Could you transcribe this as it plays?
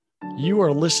You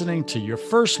are listening to Your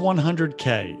First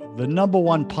 100K, the number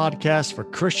one podcast for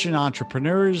Christian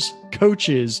entrepreneurs,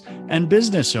 coaches, and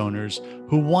business owners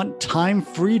who want time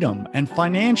freedom and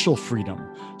financial freedom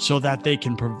so that they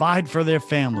can provide for their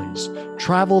families,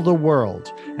 travel the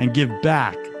world, and give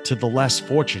back to the less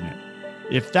fortunate.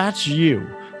 If that's you,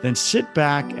 then sit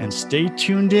back and stay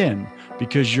tuned in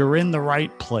because you're in the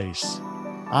right place.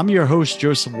 I'm your host,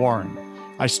 Joseph Warren.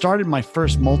 I started my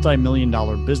first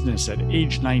multi-million-dollar business at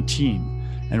age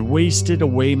 19 and wasted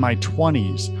away my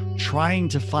 20s trying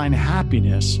to find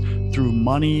happiness through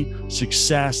money,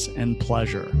 success, and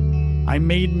pleasure. I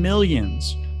made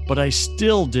millions, but I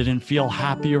still didn't feel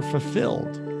happy or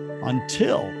fulfilled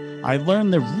until I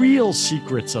learned the real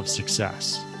secrets of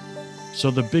success. So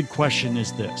the big question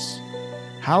is this: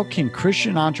 how can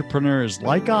Christian entrepreneurs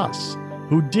like us,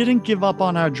 who didn't give up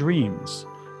on our dreams,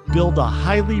 build a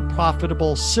highly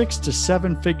profitable 6 to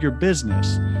 7 figure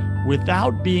business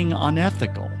without being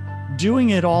unethical,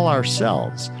 doing it all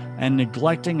ourselves, and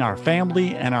neglecting our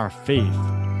family and our faith?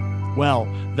 Well,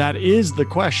 that is the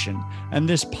question, and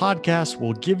this podcast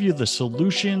will give you the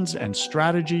solutions and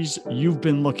strategies you've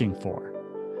been looking for.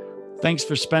 Thanks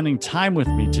for spending time with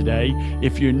me today.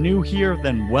 If you're new here,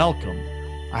 then welcome.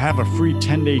 I have a free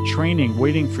 10-day training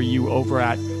waiting for you over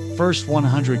at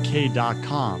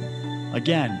first100k.com.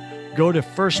 Again, go to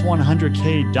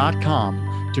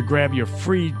first100k.com to grab your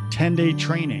free 10-day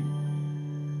training.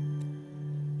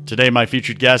 Today, my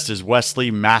featured guest is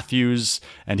Wesley Matthews,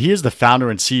 and he is the founder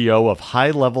and CEO of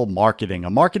High Level Marketing, a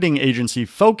marketing agency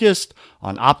focused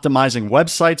on optimizing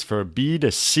websites for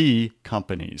B2C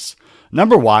companies.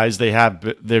 Number-wise,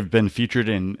 they've been featured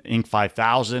in Inc.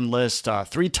 5000 list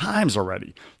 3 times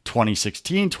already: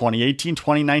 2016, 2018,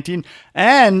 2019,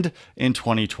 and in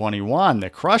 2021. They're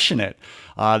crushing it.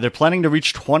 They're planning to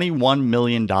reach $21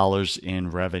 million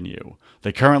in revenue.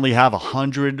 They currently have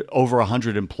over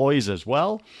 100 employees as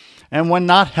well. And when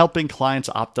not helping clients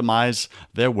optimize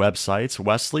their websites,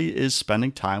 Wesley is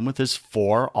spending time with his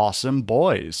 4 awesome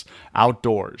boys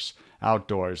outdoors.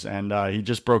 And he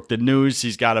just broke the news.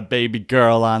 He's got a baby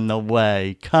girl on the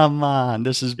way. Come on.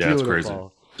 This is beautiful. It's crazy.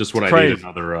 Just when I need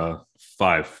another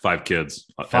 5 kids.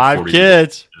 5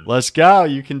 kids. Let's go.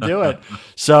 You can do it.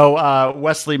 So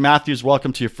Wesley Matthews,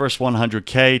 welcome to Your First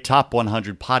 100K, Top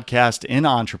 100 podcast in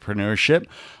entrepreneurship.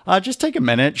 Just take a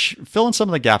minute, fill in some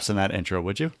of the gaps in that intro,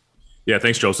 would you? Yeah,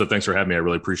 thanks, Joseph. Thanks for having me. I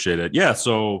really appreciate it. Yeah,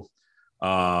 so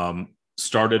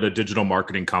started a digital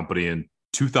marketing company in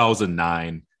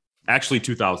 2009. Actually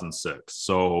 2006.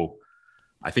 So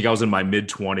I think I was in my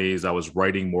mid-20s. I was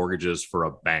writing mortgages for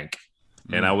a bank.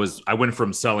 And I went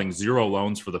from selling 0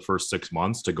 loans for the first 6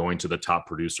 months to going to the top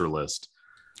producer list.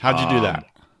 How'd you do that?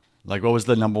 Like, what was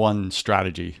the number one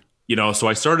strategy? So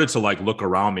I started to look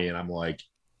around me and I'm like,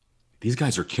 these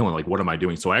guys are killing. Like, what am I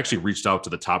doing? So I actually reached out to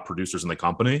the top producers in the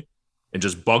company and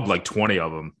just bugged 20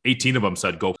 of them. 18 of them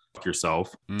said, go fuck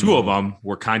yourself. 2 of them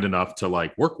were kind enough to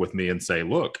work with me and say,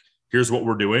 look, here's what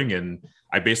we're doing. And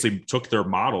I basically took their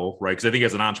model, right? Because I think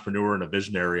as an entrepreneur and a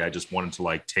visionary, I just wanted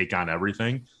to take on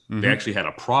everything. They actually had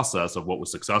a process of what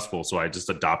was successful. So I just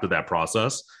adopted that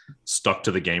process, stuck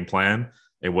to the game plan.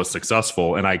 It was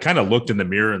successful. And I kind of looked in the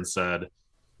mirror and said,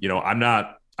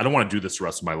 I don't want to do this the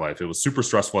rest of my life. It was super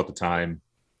stressful at the time.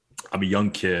 I'm a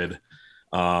young kid.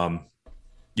 What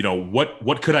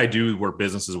could I do where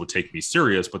businesses would take me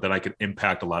serious, but that I could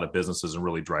impact a lot of businesses and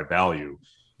really drive value?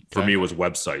 For me, it was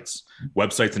websites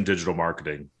and digital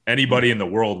marketing. Anybody in the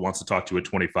world wants to talk to a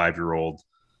 25-year-old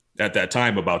at that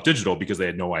time about digital because they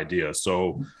had no idea.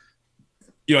 So,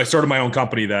 I started my own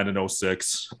company then in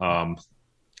 2006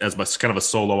 as my kind of a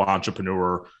solo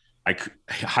entrepreneur.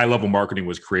 High Level Marketing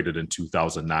was created in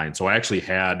 2009. So I actually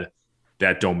had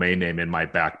that domain name in my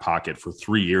back pocket for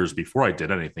 3 years before I did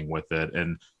anything with it.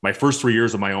 And my first 3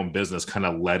 years of my own business kind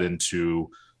of led into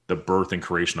the birth and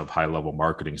creation of High Level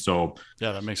Marketing. So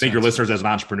yeah, that makes I think sense. Your listeners as an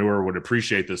entrepreneur would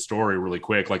appreciate this story really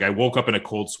quick. I woke up in a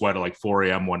cold sweat at 4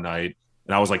 a.m. one night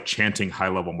and I was chanting High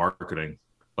Level Marketing.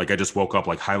 I just woke up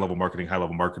High Level Marketing,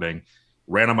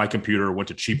 ran on my computer, went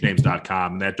to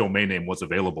cheapnames.com, and that domain name was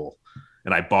available.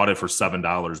 And I bought it for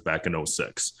 $7 back in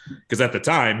 2006. Because at the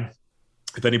time,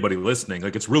 if anybody listening,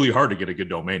 it's really hard to get a good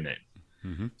domain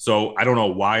name. So I don't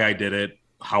know why I did it,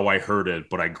 how I heard it,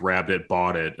 but I grabbed it,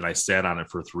 bought it, and I sat on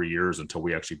it for 3 years until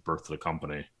we actually birthed the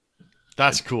company.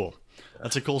 That's cool.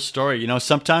 That's a cool story.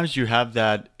 Sometimes you have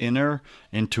that inner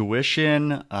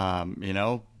intuition,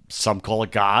 some call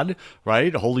it God,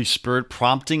 right? Holy Spirit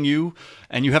prompting you,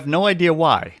 and you have no idea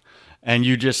why. And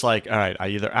you just all right, I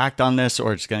either act on this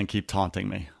or it's going to keep taunting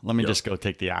me. Let me just go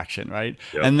take the action, right?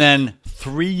 And then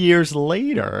 3 years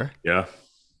later,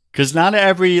 Because not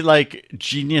every like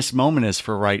genius moment is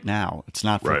for right now. It's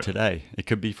not for Right. today. It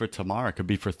could be for tomorrow. It could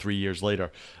be for 3 years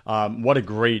later. What a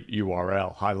great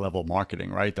URL, high level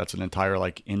marketing, right? That's an entire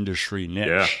like industry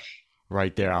Yeah. niche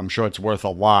right there. I'm sure it's worth a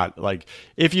lot. Like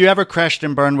if you ever crashed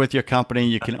and burned with your company,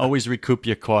 you can always recoup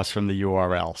your costs from the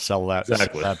URL. Sell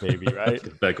Exactly. that baby, right?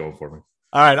 Get that going for me.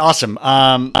 All right, awesome.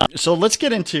 So let's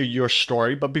get into your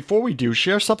story. But before we do,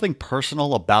 share something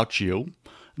personal about you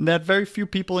that very few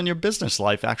people in your business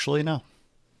life actually know.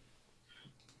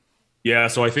 Yeah,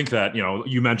 so I think that,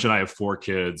 you mentioned I have 4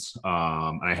 kids,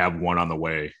 and I have one on the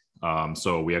way.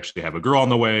 So we actually have a girl on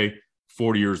the way,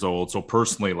 40 years old. So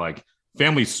personally, like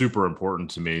family's super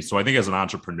important to me. So I think as an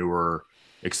entrepreneur,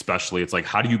 especially, it's like,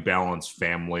 how do you balance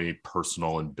family,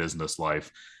 personal, and business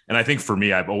life? And I think for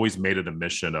me, I've always made it a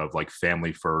mission of like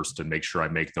family first and make sure I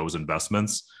make those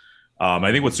investments.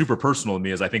 I think what's super personal to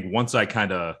me is I think once I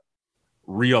kind of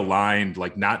realigned,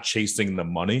 like not chasing the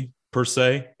money per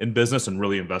se in business and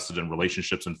really invested in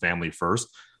relationships and family first,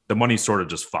 the money sort of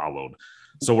just followed.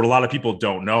 So what a lot of people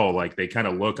don't know, like they kind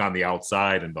of look on the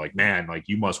outside and like, man, like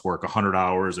you must work 100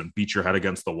 hours and beat your head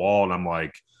against the wall. And I'm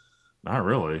like, not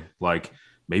really. Like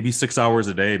maybe 6 hours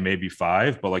a day, maybe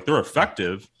five, but like they're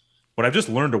effective. But I've just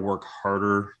learned to work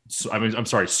harder. I'm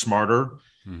sorry, smarter.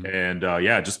 Mhm.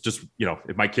 And just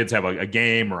if my kids have a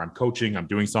game or I'm coaching, I'm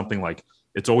doing something, like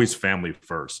it's always family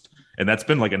first. And that's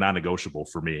been like a non-negotiable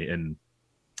for me. And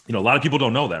a lot of people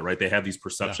don't know that, right? They have these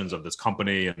perceptions of this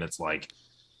company, and it's like,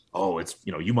 oh, it's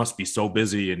you must be so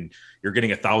busy and you're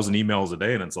getting 1,000 emails a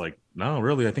day. And it's like, no,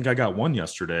 really, I think I got one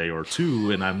yesterday or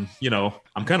two, and I'm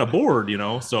kind of bored.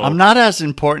 So I'm not as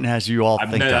important as you all I'm,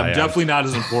 think I'm I am. definitely not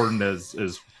as important as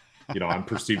I'm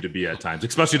perceived to be at times,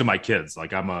 especially to my kids.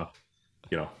 Like I'm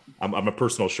a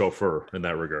personal chauffeur in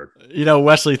that regard.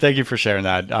 Wesley, thank you for sharing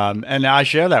that. And I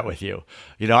share that with you.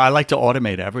 I like to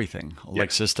automate everything,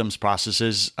 like systems,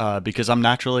 processes, because I'm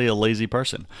naturally a lazy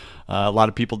person. A lot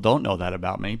of people don't know that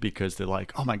about me because they're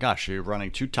like, oh my gosh, you're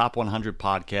running 2 top 100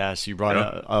 podcasts. You run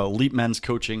a elite men's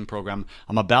coaching program.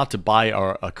 I'm about to buy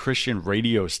a Christian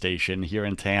radio station here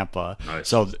in Tampa. Nice.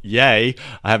 So yay.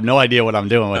 I have no idea what I'm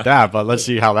doing with that, but let's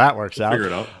see how that works out. Figure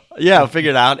it out. Yeah,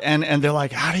 figure it out. And they're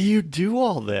like, how do you do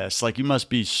all this? Like, you must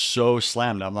be so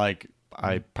slammed. I'm like,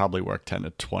 I probably work 10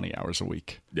 to 20 hours a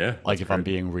week. Yeah. Like if I'm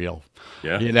being real.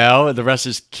 Yeah. The rest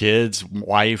is kids,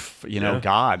 wife, Yeah.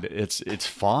 God, it's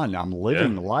fun. I'm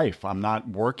living life. I'm not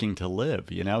working to live,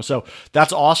 So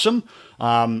that's awesome.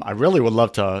 I really would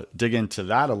love to dig into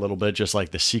that a little bit, just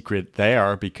like the secret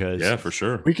there, because Yeah, for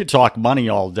sure. we could talk money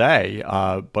all day,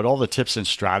 but all the tips and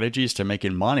strategies to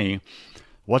making money,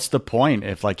 what's the point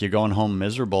if like you're going home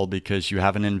miserable because you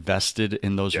haven't invested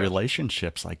in those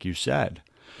relationships, like you said?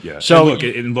 Yeah. So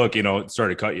and look,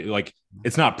 sorry to cut you. Like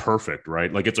it's not perfect,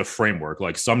 right? Like it's a framework.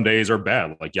 Like some days are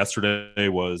bad. Like yesterday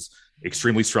was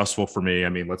extremely stressful for me. I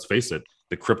mean, let's face it,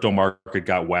 the crypto market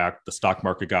got whacked, the stock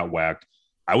market got whacked.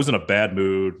 I was in a bad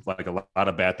mood. Like a lot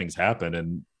of bad things happened,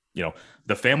 and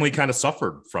the family kind of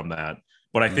suffered from that.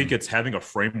 But I think it's having a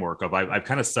framework of I've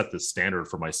kind of set this standard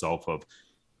for myself of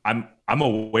I'm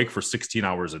awake for 16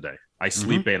 hours a day. I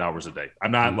sleep 8 hours a day.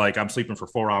 I'm not like I'm sleeping for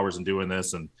 4 hours and doing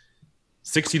this, and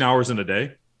 16 hours in a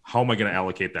day. How am I going to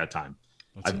allocate that time?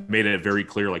 I've made it very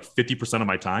clear. Like 50% of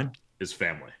my time is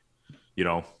family,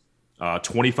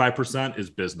 25%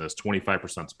 is business,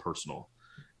 25% is personal.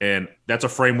 And that's a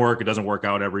framework. It doesn't work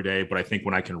out every day, but I think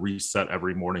when I can reset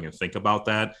every morning and think about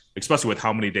that, especially with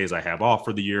how many days I have off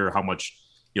for the year, how much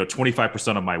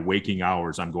 25% of my waking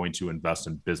hours I'm going to invest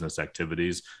in business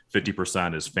activities.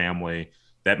 50% is family.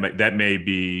 That may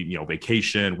be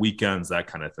vacation, weekends, that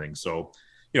kind of thing. So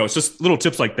it's just little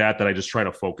tips like that I just try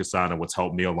to focus on and what's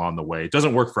helped me along the way. It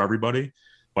doesn't work for everybody,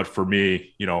 but for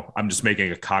me, I'm just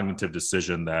making a cognitive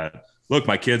decision that look,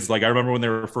 my kids, like I remember when they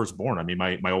were first born. I mean,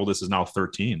 my oldest is now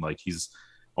 13. Like he's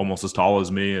almost as tall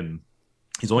as me, and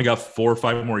he's only got 4 or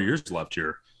 5 more years left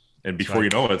here. And before you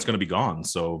know it, it's going to be gone.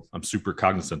 So I'm super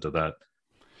cognizant of that.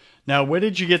 Now, where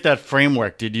did you get that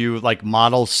framework? Did you like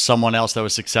model someone else that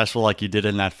was successful like you did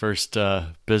in that first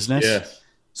business? Yeah,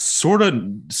 sort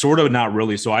of not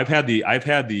really. So I've had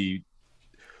the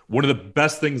one of the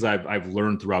best things I've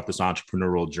learned throughout this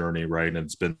entrepreneurial journey, right? And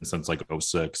it's been since like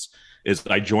 06, is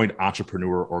I joined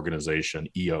Entrepreneur Organization,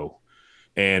 EO.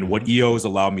 And what EO has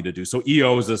allowed me to do. So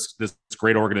EO is this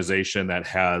great organization that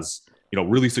has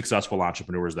really successful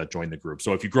entrepreneurs that join the group.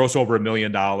 So if you gross over $1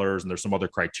 million and there's some other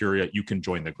criteria, you can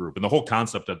join the group. And the whole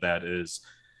concept of that is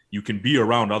you can be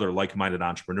around other like-minded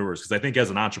entrepreneurs. Because I think as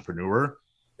an entrepreneur,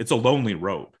 it's a lonely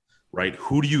road, right?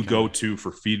 Who do you go to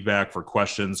for feedback, for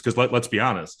questions? Because let's be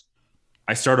honest,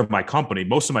 I started my company.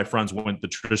 Most of my friends went the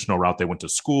traditional route. They went to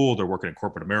school. They're working in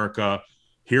corporate America.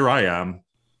 Here I am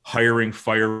hiring,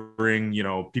 firing,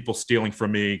 people stealing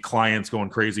from me, clients going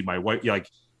crazy. My wife, like,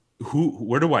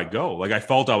 where do I go? Like, I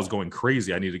felt I was going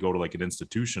crazy. I need to go to like an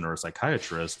institution or a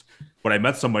psychiatrist. But I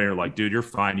met somebody and they're like, dude, you're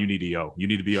fine. You need EO. You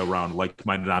need to be around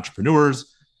like-minded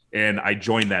entrepreneurs. And I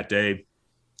joined that day.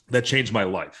 That changed my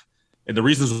life. And the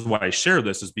reasons why I share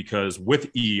this is because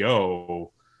with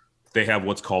EO, they have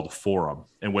what's called Forum.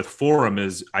 And with Forum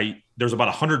there's about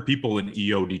 100 people in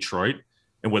EO Detroit.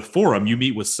 And with Forum, you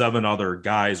meet with 7 other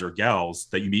guys or gals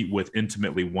that you meet with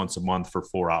intimately once a month for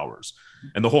 4 hours.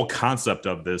 And the whole concept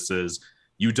of this is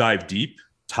you dive deep,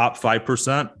 top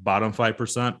 5%, bottom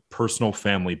 5%, personal,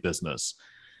 family, business.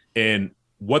 And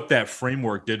what that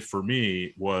framework did for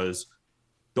me was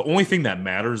the only thing that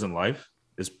matters in life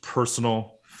is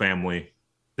personal, family,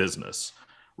 business,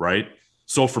 right?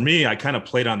 So for me, I kind of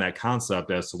played on that concept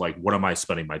as to like, what am I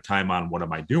spending my time on? What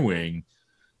am I doing?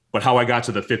 But how I got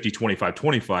to the 50, 25,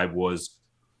 25 was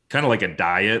kind of like a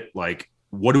diet. Like,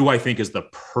 what do I think is the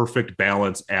perfect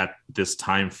balance at this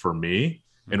time for me?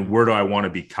 And where do I want to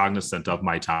be cognizant of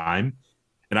my time?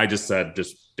 And I just said,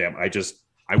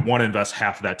 I want to invest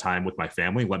half of that time with my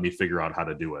family. Let me figure out how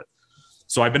to do it.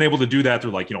 So I've been able to do that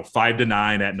through 5 to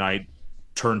 9 at night,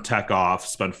 turn tech off,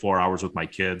 spend 4 hours with my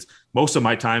kids. Most of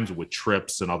my times with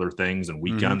trips and other things and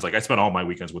weekends. Like, I spend all my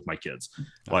weekends with my kids.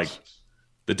 Nice. Like,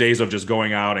 the days of just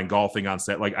going out and golfing on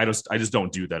set, like I just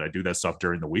don't do that. I do that stuff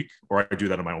during the week, or I do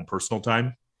that in my own personal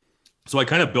time. So I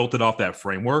kind of built it off that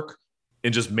framework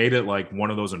and just made it like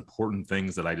one of those important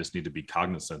things that I just need to be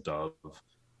cognizant of,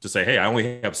 to say, hey, I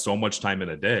only have so much time in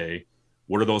a day.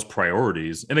 What are those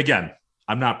priorities? And again,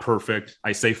 I'm not perfect.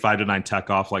 I say 5 to 9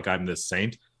 tech off like I'm this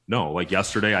saint. No, like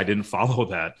yesterday, I didn't follow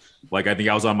that. Like, I think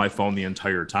I was on my phone the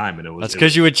entire time, and that's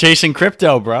because you were chasing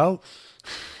crypto, bro.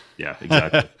 Yeah,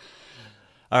 exactly.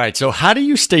 All right. So how do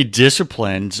you stay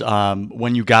disciplined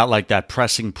when you got like that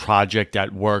pressing project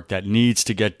at work that needs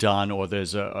to get done, or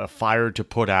there's a fire to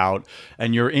put out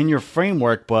and you're in your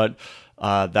framework, but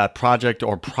that project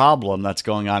or problem that's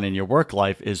going on in your work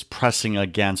life is pressing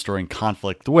against or in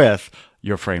conflict with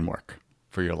your framework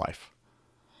for your life?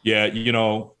 Yeah.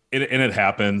 It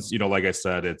happens, like I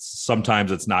said,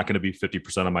 sometimes it's not going to be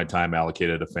 50% of my time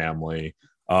allocated to family.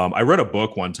 I read a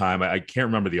book one time. I can't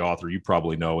remember the author. You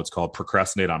probably know. It's called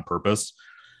Procrastinate on Purpose.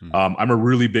 I'm a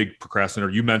really big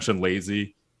procrastinator. You mentioned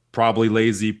lazy, probably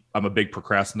lazy. I'm a big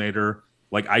procrastinator.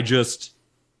 Like, I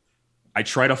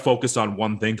try to focus on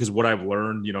one thing, because what I've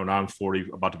learned, now I'm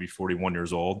about to be 41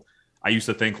 years old. I used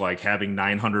to think like having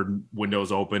 900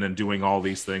 windows open and doing all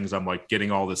these things, I'm like getting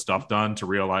all this stuff done, to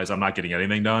realize I'm not getting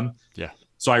anything done. Yeah.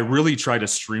 So I really try to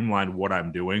streamline what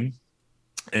I'm doing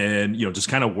and, just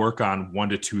kind of work on 1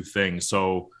 to 2 things.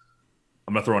 So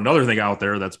I'm going to throw another thing out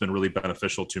there that's been really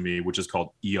beneficial to me, which is called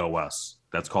EOS.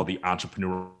 That's called the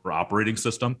Entrepreneur Operating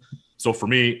System. So for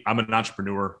me, I'm an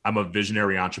entrepreneur. I'm a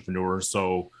visionary entrepreneur.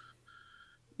 So,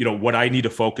 what I need to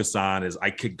focus on is I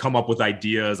could come up with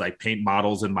ideas. I paint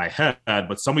models in my head,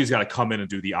 but somebody's got to come in and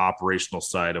do the operational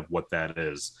side of what that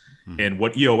is. And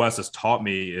what EOS has taught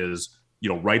me is,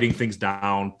 writing things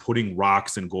down, putting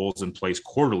rocks and goals in place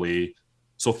quarterly,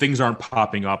 so things aren't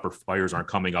popping up or fires aren't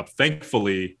coming up.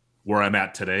 Thankfully, where I'm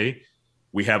at today,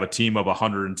 we have a team of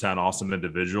 110 awesome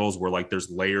individuals where like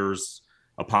there's layers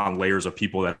upon layers of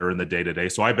people that are in the day-to-day.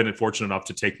 So I've been fortunate enough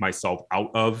to take myself out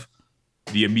of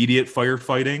the immediate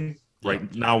firefighting.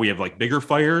 Right now we have like bigger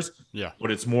fires, but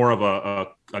it's more of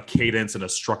a cadence and a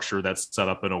structure that's set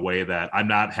up in a way that I'm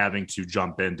not having to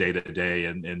jump in day to day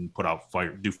and put out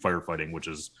do firefighting, which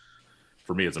is,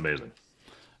 for me, it's amazing.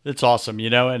 It's awesome,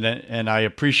 and I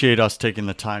appreciate us taking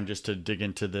the time just to dig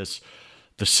into the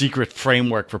secret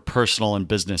framework for personal and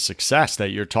business success that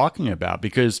you're talking about,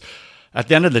 because at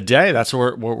the end of the day, that's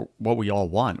what we all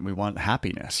want. We want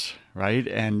happiness, right?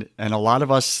 And a lot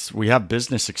of us, we have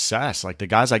business success. Like the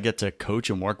guys I get to coach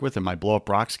and work with in my Blow Up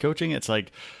Rocks coaching, it's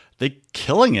like they're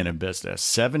killing it in business.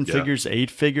 7 figures,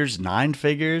 8 figures, 9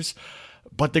 figures,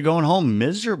 but they're going home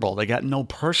miserable. They got no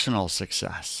personal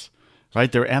success,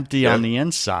 right? They're empty on the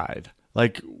inside.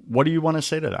 Like, what do you want to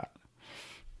say to that?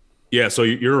 Yeah, so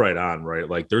you're right on, right?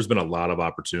 Like, there's been a lot of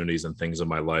opportunities and things in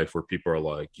my life where people are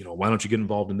like, why don't you get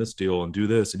involved in this deal and do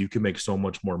this, and you can make so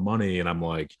much more money. And I'm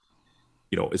like,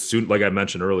 as soon, like I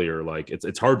mentioned earlier, like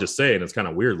it's hard to say, and it's kind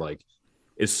of weird. Like,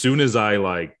 as soon as I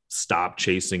like stopped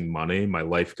chasing money, my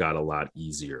life got a lot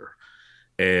easier.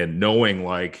 And knowing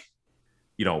like,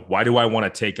 why do I want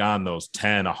to take on those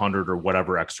 10, 100 or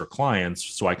whatever extra clients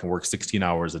so I can work 16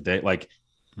 hours a day? Like,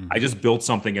 I just built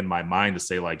something in my mind to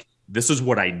say like, this is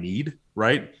what I need,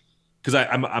 right? because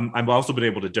I've also been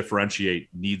able to differentiate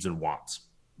needs and wants.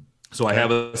 So I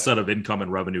have a set of income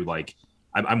and revenue. Like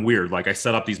I'm weird. Like I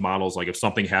set up these models. Like if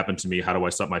something happened to me, how do I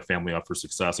set my family up for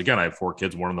success? Again, I have 4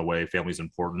 kids, one on the way. Family's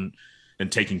important,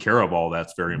 and taking care of all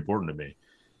that's very important to me.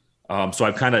 So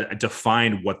I've kind of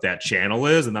defined what that channel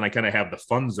is, and then I kind of have the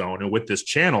fun zone. And with this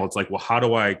channel, it's like, well, how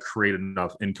do I create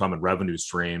enough income and revenue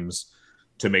streams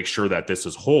to make sure that this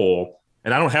is whole?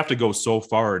 And I don't have to go so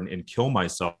far and kill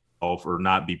myself or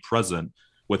not be present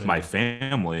with my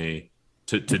family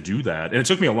to do that. And it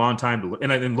took me a long time to,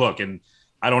 and look, and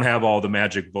I don't have all the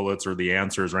magic bullets or the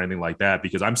answers or anything like that,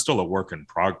 because I'm still a work in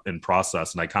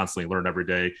process, and I constantly learn every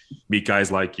day, meet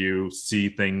guys like you, see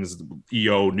things,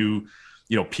 new,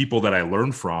 people that I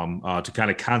learn from to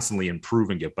kind of constantly improve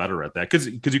and get better at that. Cause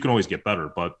you can always get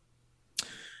better, but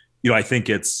I think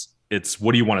it's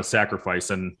what do you want to sacrifice?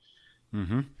 And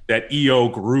that EO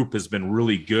group has been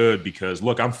really good because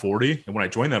look, I'm 40. And when I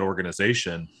joined that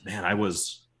organization, man, I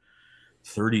was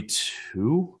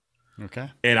 32. Okay.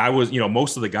 And I was,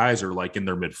 most of the guys are like in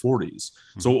their mid 40s.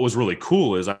 So what was really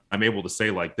cool is I'm able to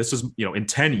say like, this is, in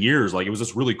 10 years, like it was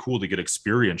just really cool to get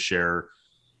experience share.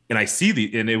 And I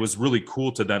see and it was really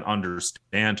cool to then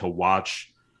understand, to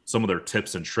watch some of their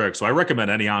tips and tricks. So I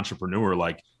recommend any entrepreneur,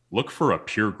 like look for a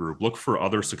peer group, look for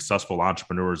other successful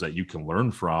entrepreneurs that you can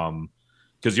learn from,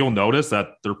 because you'll notice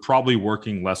that they're probably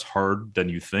working less hard than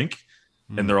you think.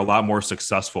 And they're a lot more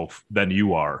successful than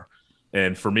you are.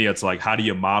 And for me, it's like, how do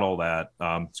you model that?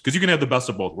 Because you can have the best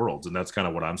of both worlds. And that's kind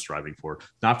of what I'm striving for.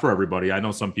 Not for everybody. I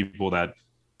know some people that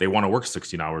they want to work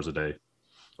 16 hours a day,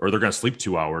 or they're going to sleep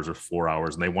 2 hours or 4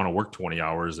 hours, and they want to work 20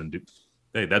 hours and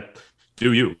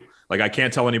do you. Like, I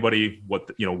can't tell anybody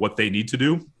what they need to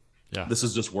do. Yeah. This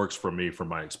just works for me from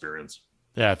my experience.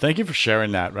 Yeah. Thank you for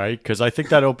sharing that. Right. Because I think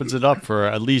that opens it up for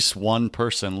at least one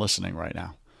person listening right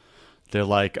now. They're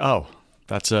like, oh,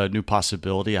 that's a new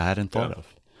possibility I hadn't thought of.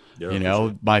 Yeah,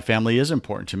 sure. My family is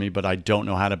important to me, but I don't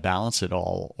know how to balance it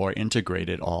all or integrate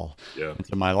it all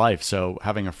into my life. So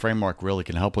having a framework really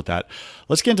can help with that.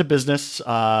 Let's get into business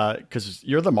because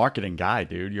you're the marketing guy,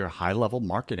 dude. You're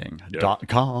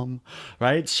highlevelmarketing.com,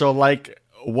 right? So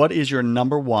what is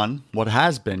what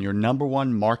has been your number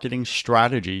one marketing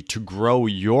strategy to grow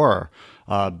your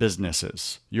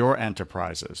businesses, your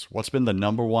enterprises? What's been the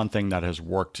number one thing that has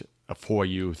worked for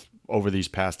you over these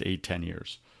past 8-10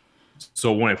 years?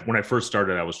 So when I first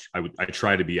started, I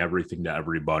tried to be everything to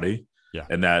everybody. Yeah.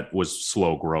 And that was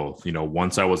slow growth.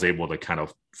 Once I was able to kind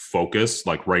of focus,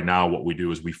 like right now, what we do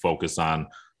is we focus on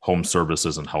home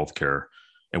services and healthcare.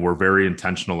 And we're very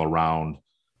intentional around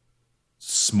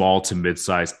small to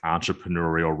mid-sized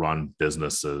entrepreneurial run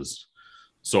businesses.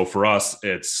 So for us,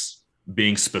 it's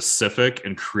being specific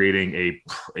and creating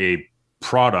a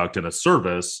product and a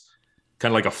service,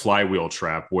 kind of like a flywheel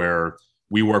trap, where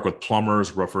we work with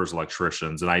plumbers, roofers,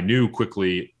 electricians. And I knew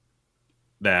quickly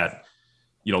that,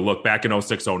 look, back in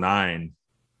 06, 09,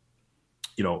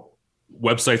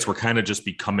 websites were kind of just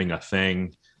becoming a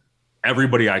thing.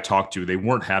 Everybody I talked to, they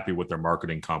weren't happy with their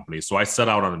marketing company. So I set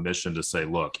out on a mission to say,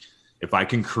 look, if I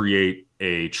can create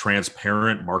a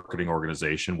transparent marketing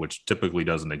organization, which typically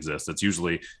doesn't exist, it's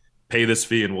usually pay this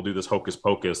fee and we'll do this hocus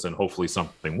pocus and hopefully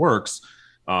something works.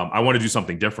 I want to do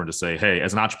something different to say, hey,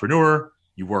 as an entrepreneur,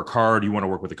 you work hard, you want to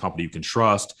work with a company you can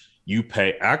trust, you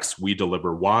pay X, we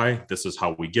deliver Y. This is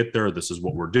how we get there. This is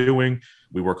what we're doing.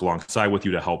 We work alongside with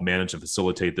you to help manage and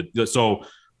facilitate so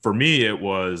for me, it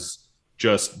was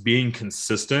just being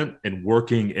consistent and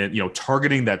working and,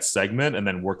 targeting that segment and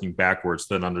then working backwards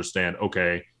to then understand,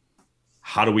 okay,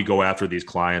 how do we go after these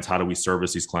clients? How do we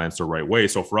service these clients the right way?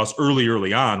 So for us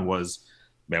early on was,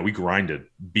 man, we grinded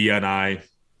BNI,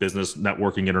 Business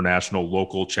Networking International,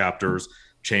 local chapters,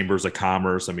 chambers of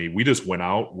commerce. I mean, we just went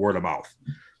out word of mouth.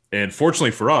 And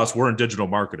fortunately for us, we're in digital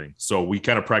marketing. So we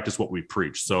kind of practice what we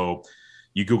preach. So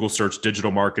you Google search digital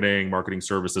marketing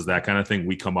services, that kind of thing.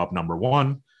 We come up number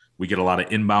one. We get a lot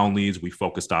of inbound leads. We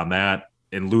focused on that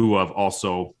in lieu of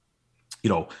also,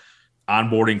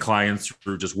 onboarding clients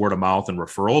through just word of mouth and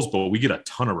referrals. But we get a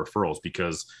ton of referrals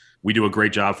because we do a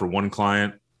great job for one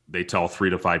client. They tell 3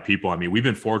 to 5 people. I mean, we've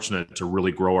been fortunate to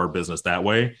really grow our business that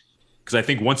way. Because I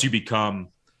think once you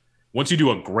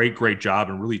do a great job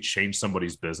and really change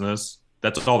somebody's business,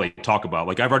 that's all they talk about.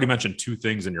 Like I've already mentioned 2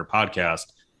 things in your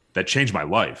podcast that changed my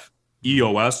life.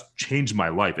 EOS changed my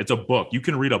life. It's a book. You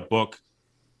can read a book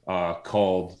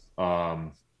called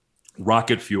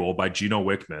Rocket Fuel by Gino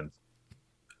Wickman.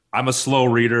 I'm a slow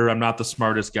reader. I'm not the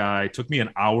smartest guy. It took me an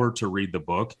hour to read the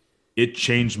book. It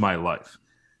changed my life.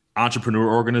 Entrepreneur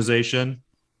organization,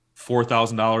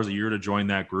 $4,000 a year to join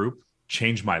that group,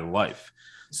 changed my life.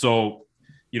 So,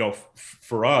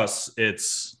 for us,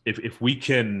 it's if we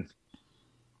can,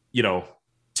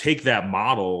 take that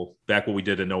model back what we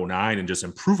did in '09 and just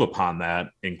improve upon that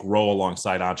and grow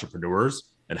alongside entrepreneurs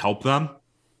and help them.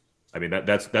 I mean,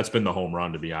 that's been the home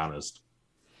run, to be honest.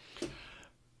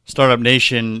 Startup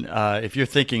Nation, if you're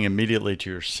thinking immediately to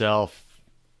yourself,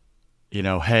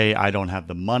 hey, I don't have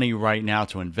the money right now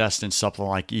to invest in something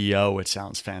like EO. It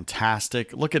sounds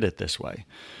fantastic. Look at it this way.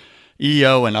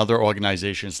 EO and other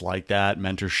organizations like that,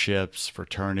 mentorships,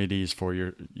 fraternities for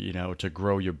your, to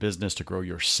grow your business, to grow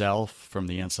yourself from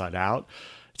the inside out.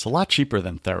 It's a lot cheaper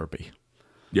than therapy.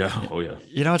 Yeah. Oh yeah.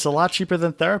 It's a lot cheaper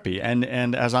than therapy. And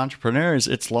as entrepreneurs,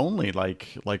 it's lonely,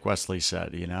 like Wesley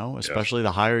said, especially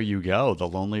the higher you go, the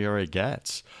lonelier it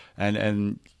gets.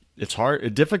 And it's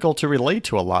difficult to relate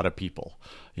to a lot of people,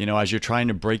 as you're trying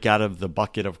to break out of the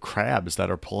bucket of crabs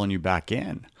that are pulling you back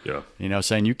in. Yeah.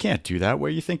 Saying you can't do that.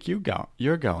 Where you think you're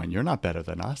going, you're not better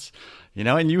than us.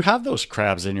 And you have those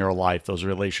crabs in your life, those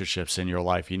relationships in your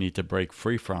life you need to break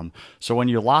free from. So when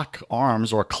you lock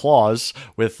arms or claws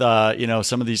with,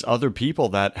 some of these other people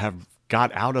that have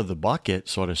got out of the bucket,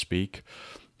 so to speak,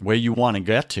 where you want to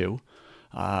get to,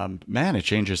 man, it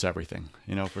changes everything,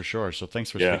 for sure. So thanks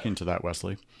for speaking to that,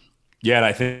 Wesley. Yeah, and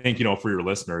I think, for your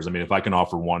listeners, I mean, if I can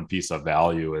offer one piece of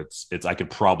value, it's I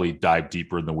could probably dive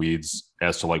deeper in the weeds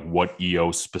as to like what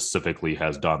EO specifically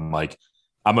has done. Like,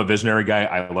 I'm a visionary guy.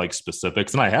 I like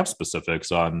specifics, and I have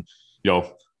specifics on,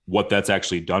 what that's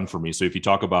actually done for me. So if you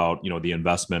talk about, the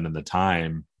investment and the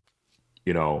time,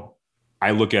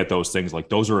 I look at those things like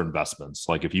those are investments.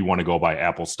 Like if you want to go buy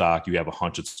Apple stock, you have a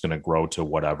hunch it's going to grow to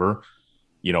whatever,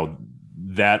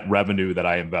 that revenue that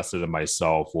I invested in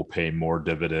myself will pay more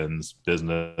dividends,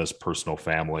 business, personal,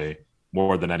 family,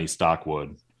 more than any stock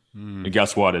would. And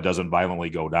guess what? It doesn't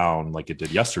violently go down like it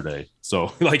did yesterday.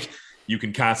 So like you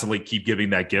can constantly keep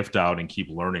giving that gift out and keep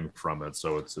learning from it.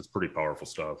 So it's pretty powerful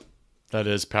stuff. That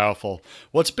is powerful.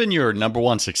 What's been your number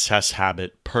one success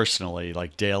habit personally,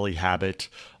 like daily habit,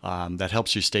 that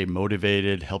helps you stay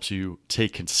motivated, helps you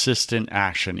take consistent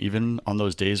action, even on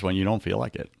those days when you don't feel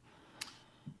like it?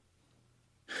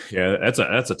 Yeah, that's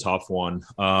a tough one.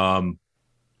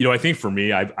 I think for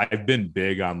me, I've been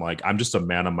big on like I'm just a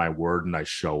man of my word and I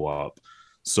show up.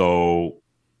 So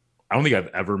I don't think I've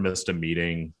ever missed a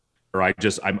meeting, or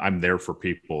I'm there for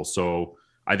people. So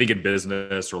I think in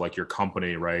business or like your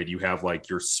company, right, you have like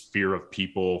your sphere of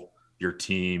people, your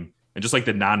team, and just like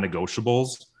the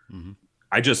non-negotiables. Mm-hmm.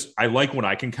 I like when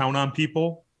I can count on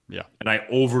people. Yeah. And I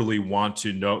overly want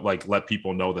to let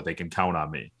people know that they can count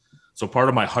on me. So part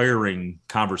of my hiring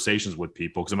conversations with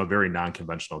people, because I'm a very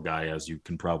non-conventional guy, as you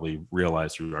can probably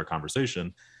realize through our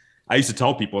conversation, I used to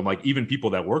tell people, and like even people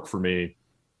that work for me,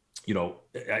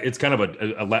 it's kind of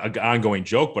an ongoing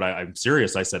joke, but I'm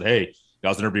serious. I said, hey, I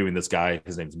was interviewing this guy.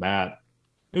 His name's Matt.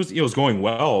 It was going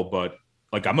well, but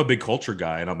like I'm a big culture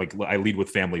guy, and I'm like I lead with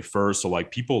family first. So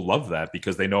like people love that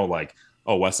because they know like,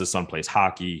 oh, Wes's son plays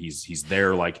hockey. He's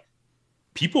there. Like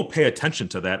people pay attention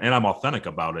to that, and I'm authentic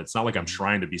about it. It's not like I'm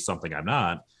trying to be something I'm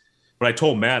not. But I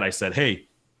told Matt, I said, hey,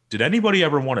 did anybody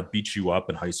ever want to beat you up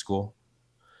in high school?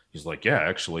 He's like, yeah,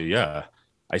 actually, yeah.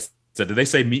 I said, did they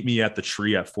say meet me at the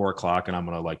tree at 4:00 and I'm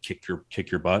gonna like kick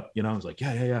your butt? I was like,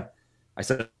 yeah. I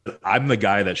said, I'm the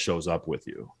guy that shows up with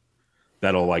you.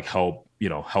 That'll like help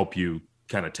you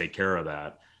kind of take care of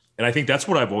that. And I think that's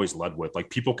what I've always led with. Like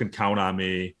people can count on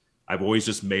me. I've always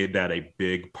just made that a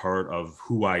big part of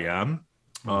who I am.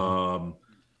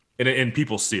 And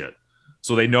people see it.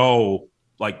 So they know,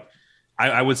 like,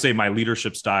 I would say my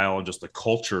leadership style and just the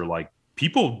culture, like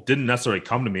people didn't necessarily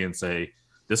come to me and say,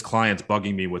 this client's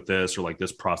bugging me with this, or like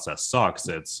this process sucks.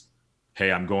 It's,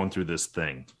 hey, I'm going through this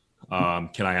thing.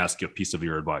 Can I ask you a piece of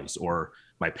your advice? Or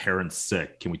my parent's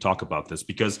sick. Can we talk about this?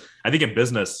 Because I think in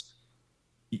business,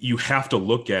 you have to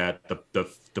look at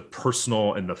the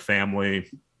personal and the family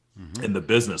and the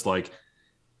business. Like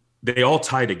they all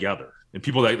tie together. And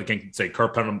people that can say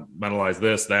compartmentalize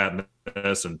this, that, and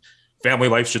this, and family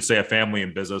life should say a family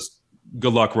and business.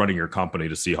 Good luck running your company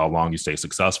to see how long you stay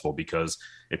successful. Because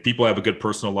if people have a good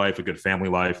personal life, a good family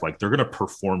life, like they're going to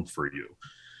perform for you.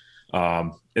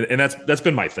 And that's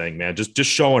been my thing, man. Just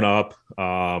showing up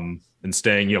and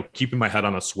staying, keeping my head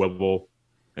on a swivel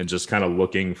and just kind of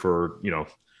looking for, I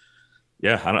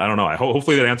don't know.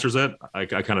 Hopefully that answers it. I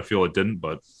kind of feel it didn't,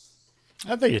 but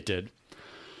I think it did.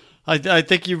 I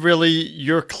think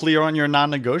you're clear on your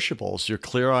non-negotiables. You're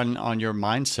clear on your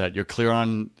mindset. You're clear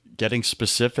on getting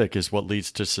specific is what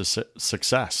leads to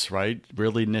success, right?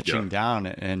 Really niching down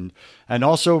and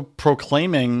also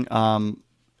proclaiming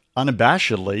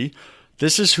unabashedly,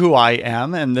 this is who I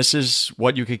am and this is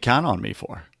what you could count on me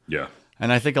for. Yeah.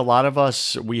 And I think a lot of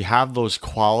us, we have those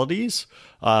qualities,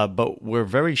 but we're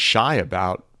very shy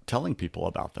about telling people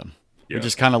about them. We Yeah.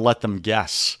 just kind of let them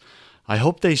guess. I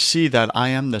hope they see that I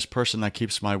am this person that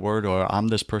keeps my word, or I'm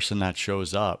this person that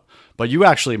shows up. But you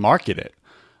actually market it.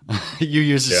 You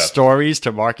use Yeah. stories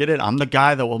to market it. I'm the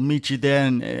guy that will meet you there,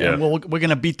 and Yeah. we're going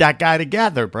to beat that guy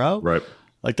together, bro. Right.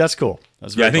 Like, that's cool.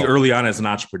 That's Yeah, very I think cool. early on as an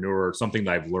entrepreneur, something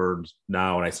that I've learned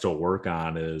now and I still work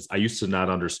on is I used to not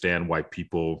understand why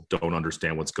people don't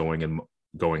understand what's going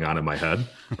on in my head,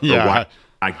 or Yeah. why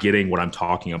I'm not getting what I'm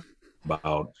talking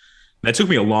about. And that took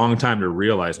me a long time to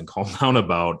realize and calm down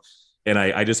about. And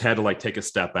I just had to like take a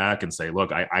step back and say,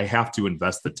 look, I have to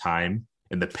invest the time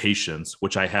and the patience,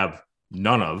 which I have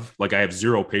none of. Like I have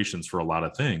zero patience for a lot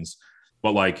of things.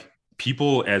 But like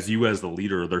people, as you as the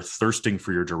leader, they're thirsting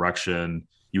for your direction.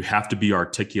 You have to be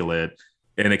articulate.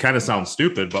 And it kind of sounds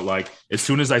stupid, but like as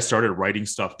soon as I started writing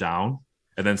stuff down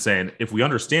and then saying, if we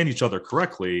understand each other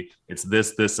correctly, it's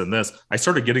this, this, and this, I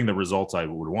started getting the results I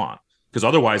would want. Because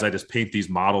otherwise, I just paint these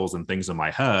models and things in my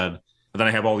head. And then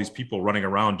I have all these people running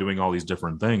around doing all these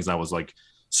different things. I was like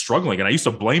struggling. And I used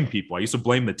to blame people. I used to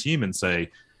blame the team and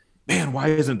say, man, why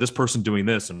isn't this person doing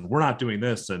this? And we're not doing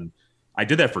this. And I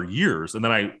did that for years. And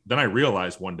then I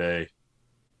realized one day,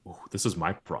 oh, this is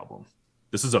my problem.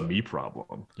 This is a me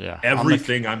problem. Yeah.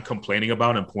 Everything I'm complaining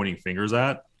about and pointing fingers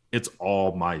at, it's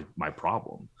all my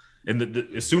problem. And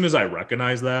as soon as I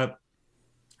recognized that,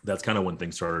 that's kind of when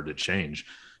things started to change.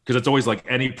 Because it's always like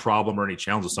any problem or any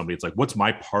challenge with somebody, it's like, what's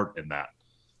my part in that?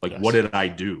 Like, Yes. what did I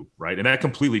do? Right. And that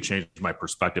completely changed my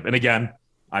perspective. And again,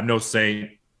 I'm no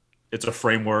saint. It's a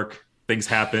framework. Things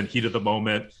happen, heat of the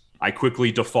moment. I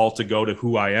quickly default to go to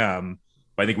who I am.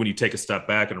 But I think when you take a step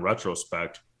back in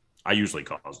retrospect, I usually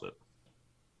caused it.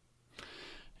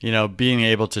 You know, being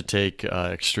able to take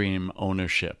extreme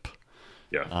ownership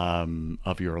Yeah.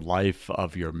 of your life,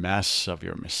 of your mess, of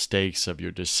your mistakes, of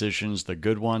your decisions, the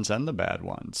good ones and the bad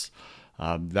ones,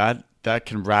 that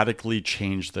can radically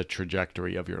change the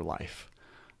trajectory of your life.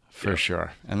 For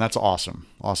sure. And that's awesome.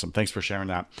 Awesome. Thanks for sharing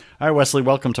that. All right, Wesley,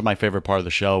 welcome to my favorite part of the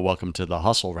show. Welcome to the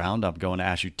hustle round. I'm going to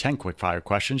ask you 10 quick fire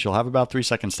questions. You'll have about 3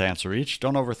 seconds to answer each.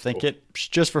 Don't overthink it. It's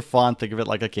just for fun. Think of it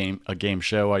like a game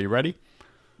show. Are you ready?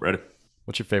 Ready?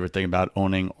 What's your favorite thing about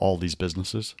owning all these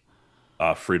businesses?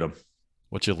 Freedom.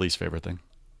 What's your least favorite thing?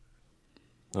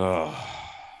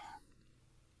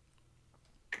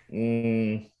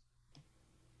 Man,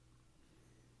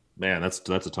 that's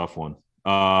a tough one.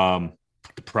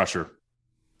 The pressure.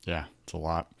 Yeah, it's a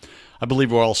lot. I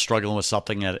believe we're all struggling with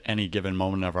something at any given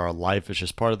moment of our life. It's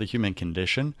just part of the human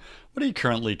condition. What are you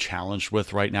currently challenged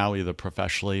with right now, either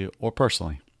professionally or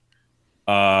personally?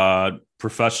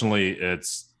 Professionally,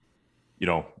 it's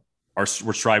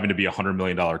we're striving to be $100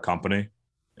 million company,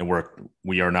 and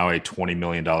we are now a $20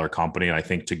 million company. And I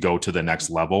think to go to the next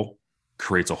level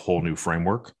creates a whole new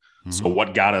framework. Mm-hmm. So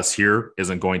what got us here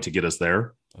isn't going to get us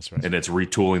there. That's right. And it's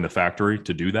retooling the factory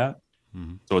to do that.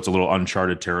 Mm-hmm. So it's a little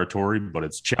uncharted territory, but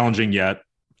it's challenging yet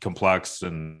complex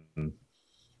and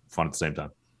fun at the same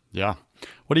time. Yeah.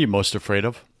 What are you most afraid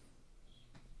of?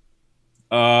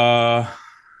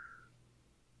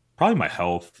 Probably my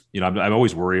health. I'm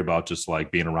always worried about just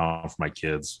like being around for my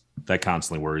kids. That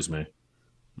constantly worries me.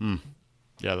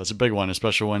 Yeah, that's a big one,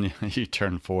 especially when you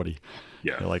turn 40.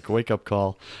 Yeah. You're like, wake up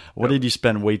call. What did you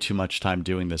spend way too much time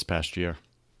doing this past year?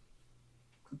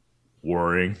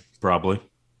 Worrying, probably.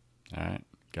 All right,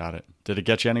 got it. Did it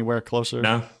get you anywhere closer?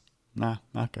 No. Nah,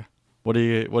 okay. What are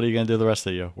you gonna do the rest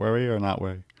of the year? Worry or not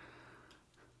worry?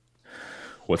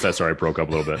 What's that? Sorry, I broke up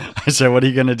a little bit. I said, what are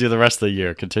you gonna do the rest of the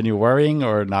year? Continue worrying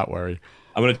or not worry?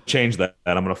 I'm gonna change that.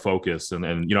 I'm gonna focus, and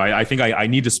I think I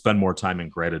need to spend more time in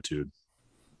gratitude.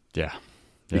 Yeah.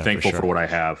 Be thankful for what I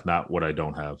have, not what I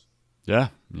don't have. Yeah,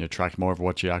 you attract more of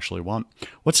what you actually want.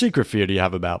 What secret fear do you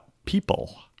have about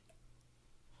people?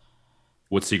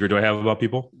 What secret do I have about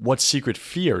people? What secret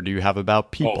fear do you have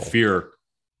about people? Oh, fear.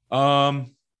 I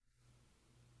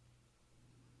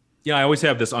always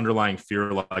have this underlying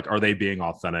fear, like, are they being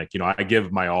authentic? I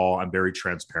give my all. I'm very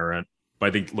transparent. But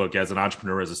I think, look, as an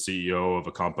entrepreneur, as a CEO of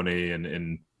a company,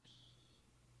 and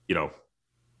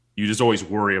you just always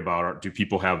worry about, do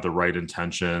people have the right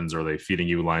intentions? Are they feeding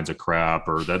you lines of crap?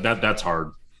 Or that's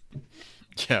hard.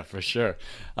 Yeah, for sure.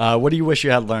 What do you wish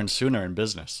you had learned sooner in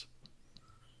business?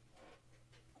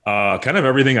 Kind of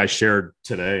everything I shared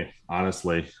today,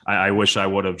 honestly. I wish I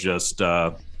would have just,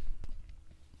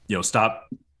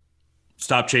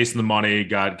 stopped chasing the money,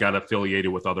 got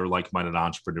affiliated with other like-minded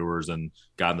entrepreneurs and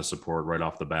gotten the support right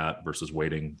off the bat versus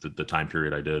waiting the time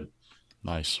period I did.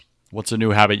 Nice. What's a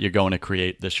new habit you're going to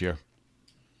create this year?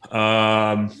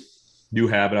 New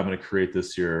habit I'm going to create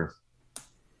this year.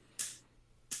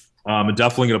 I'm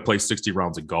definitely going to play 60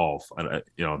 rounds of golf.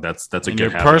 That's a In good your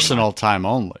habit of personal mine. time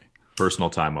only. Personal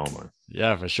time only.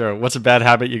 Yeah, for sure. What's a bad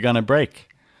habit you're going to break?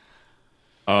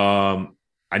 I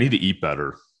need to eat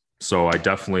better. So I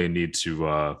definitely need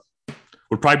to,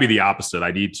 would probably be the opposite.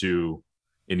 I need to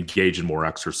engage in more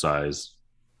exercise.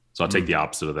 So I'll take the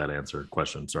opposite of that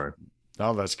question. Sorry.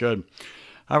 Oh, that's good.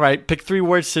 All right. Pick 3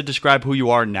 words to describe who you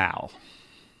are now.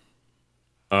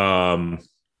 Um,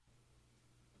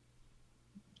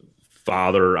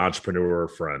 Father, entrepreneur,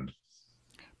 friend.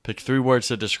 Pick 3 words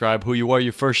to describe who you are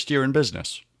your first year in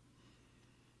business.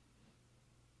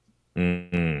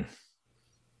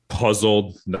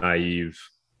 Puzzled, naive,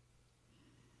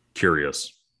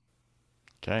 curious.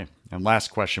 Okay. And last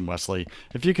question, Wesley.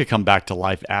 If you could come back to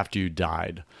life after you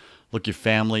died, look your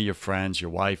family, your friends, your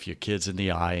wife, your kids in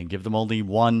the eye, and give them only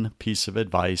one piece of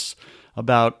advice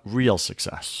about real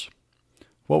success,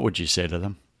 what would you say to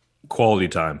them? Quality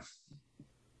time.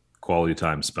 Quality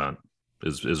time spent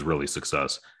is really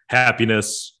success.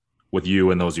 Happiness with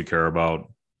you and those you care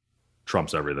about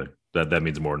trumps everything. That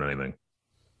means more than anything.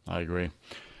 I agree.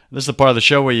 This is the part of the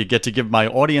show where you get to give my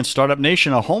audience, Startup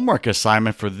Nation, a homework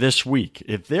assignment for this week.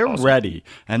 If they're ready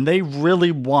and they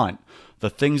really want the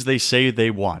things they say they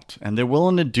want and they're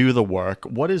willing to do the work,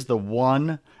 what is the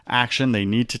one action they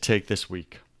need to take this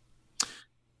week?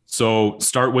 So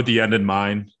start with the end in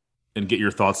mind and get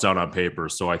your thoughts down on paper.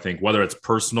 So I think whether it's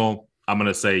personal, I'm going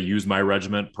to say use my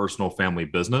regiment, personal, family,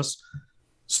 business.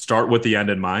 Start with the end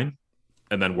in mind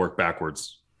and then work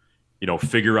backwards.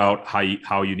 Figure out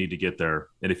how you need to get there.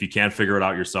 And if you can't figure it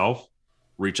out yourself,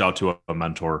 reach out to a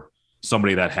mentor,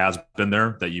 somebody that has been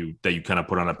there that you kind of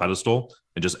put on a pedestal,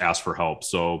 and just ask for help.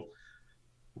 So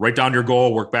write down your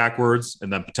goal, work backwards,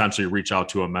 and then potentially reach out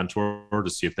to a mentor to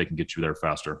see if they can get you there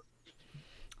faster.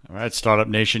 All right, Startup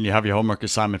Nation, you have your homework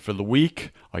assignment for the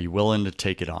week. Are you willing to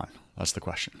take it on? That's the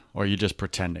question. Or are you just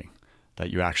pretending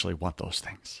that you actually want those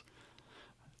things?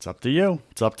 It's up to you.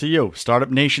 It's up to you. Startup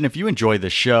Nation, if you enjoy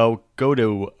this show, go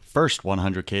to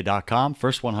first100k.com,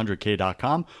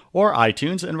 first100k.com, or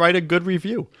iTunes and write a good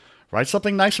review. Write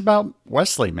something nice about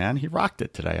Wesley, man. He rocked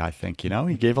it today, I think. He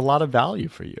gave a lot of value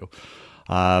for you.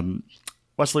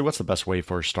 Wesley, what's the best way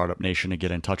for Startup Nation to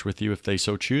get in touch with you if they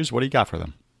so choose? What do you got for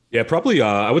them? Yeah, probably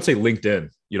I would say LinkedIn.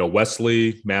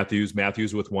 Wesley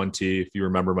Matthews with 1 T. If you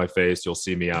remember my face, you'll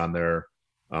see me on there.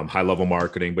 High level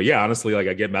marketing. But yeah, honestly,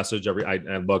 I get message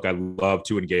I love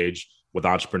to engage with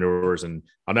entrepreneurs, and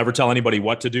I'll never tell anybody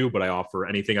what to do, but I offer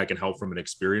anything I can help from an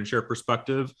experience share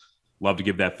perspective. Love to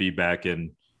give that feedback.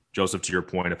 And Joseph, to your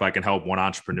point, if I can help one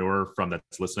entrepreneur from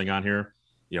that's listening on here,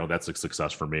 that's a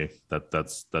success for me.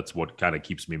 That's what kind of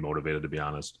keeps me motivated, to be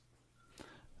honest.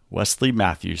 Wesley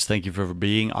Matthews, thank you for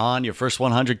being on your first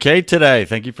 100K today.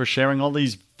 Thank you for sharing all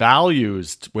these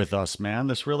values with us, man.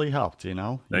 This really helped, Thank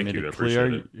you. Made it I clear.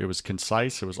 appreciate it. It was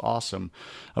concise. It was awesome.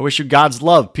 I wish you God's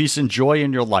love, peace, and joy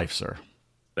in your life, sir.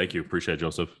 Thank you. Appreciate it,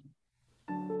 Joseph.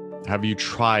 Have you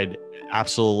tried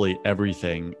absolutely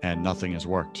everything and nothing has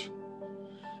worked?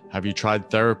 Have you tried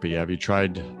therapy? Have you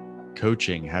tried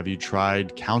coaching? Have you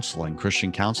tried counseling,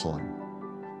 Christian counseling?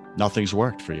 Nothing's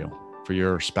worked for you, for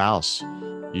your spouse.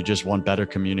 You just want better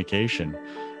communication.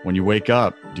 When you wake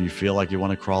up, do you feel like you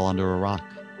want to crawl under a rock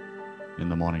in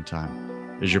the morning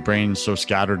time? Is your brain so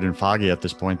scattered and foggy at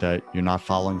this point that you're not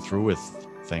following through with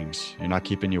things? You're not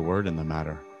keeping your word in the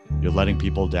matter. You're letting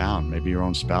people down, maybe your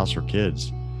own spouse or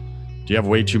kids. Do you have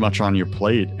way too much on your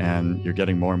plate and you're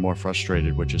getting more and more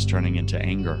frustrated, which is turning into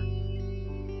anger?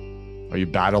 Are you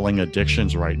battling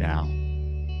addictions right now?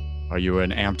 Are you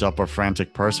an amped up or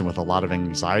frantic person with a lot of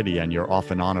anxiety and you're off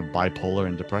and on of bipolar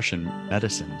and depression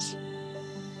medicines?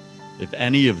 If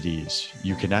any of these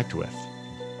you connect with,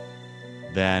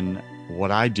 then what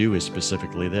I do is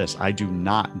specifically this. I do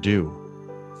not do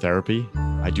therapy.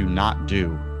 I do not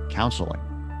do counseling.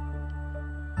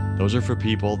 Those are for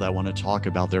people that want to talk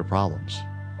about their problems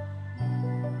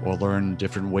or learn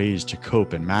different ways to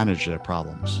cope and manage their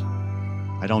problems.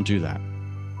 I don't do that.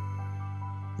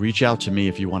 Reach out to me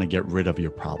if you want to get rid of your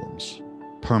problems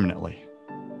permanently.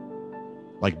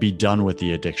 Like, be done with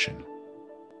the addiction.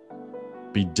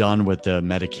 Be done with the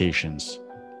medications.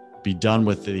 Be done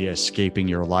with the escaping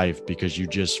your life because you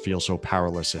just feel so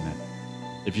powerless in it.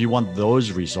 If you want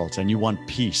those results and you want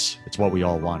peace, it's what we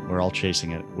all want. We're all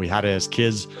chasing it. We had it as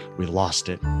kids. We lost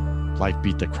it. Life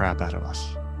beat the crap out of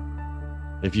us.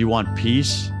 If you want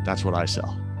peace, that's what I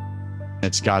sell.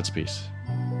 It's God's peace.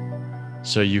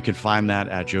 So you can find that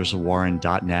at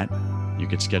josephwarren.net. You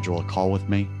can schedule a call with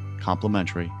me,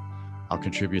 complimentary. I'll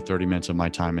contribute 30 minutes of my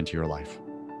time into your life.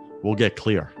 We'll get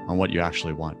clear on what you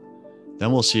actually want.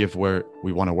 Then we'll see if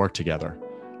we want to work together.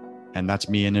 And that's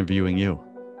me interviewing you.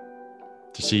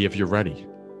 to see if you're ready.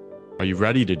 Are you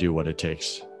ready to do what it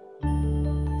takes?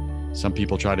 Some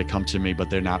people try to come to me, but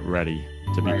they're not ready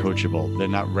to be coachable. They're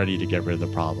not ready to get rid of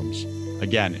the problems.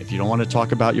 Again, if you don't want to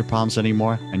talk about your problems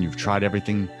anymore and you've tried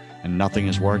everything and nothing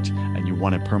has worked and you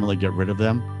want to permanently get rid of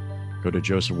them, go to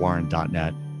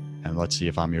josephwarren.net and let's see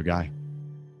if I'm your guy.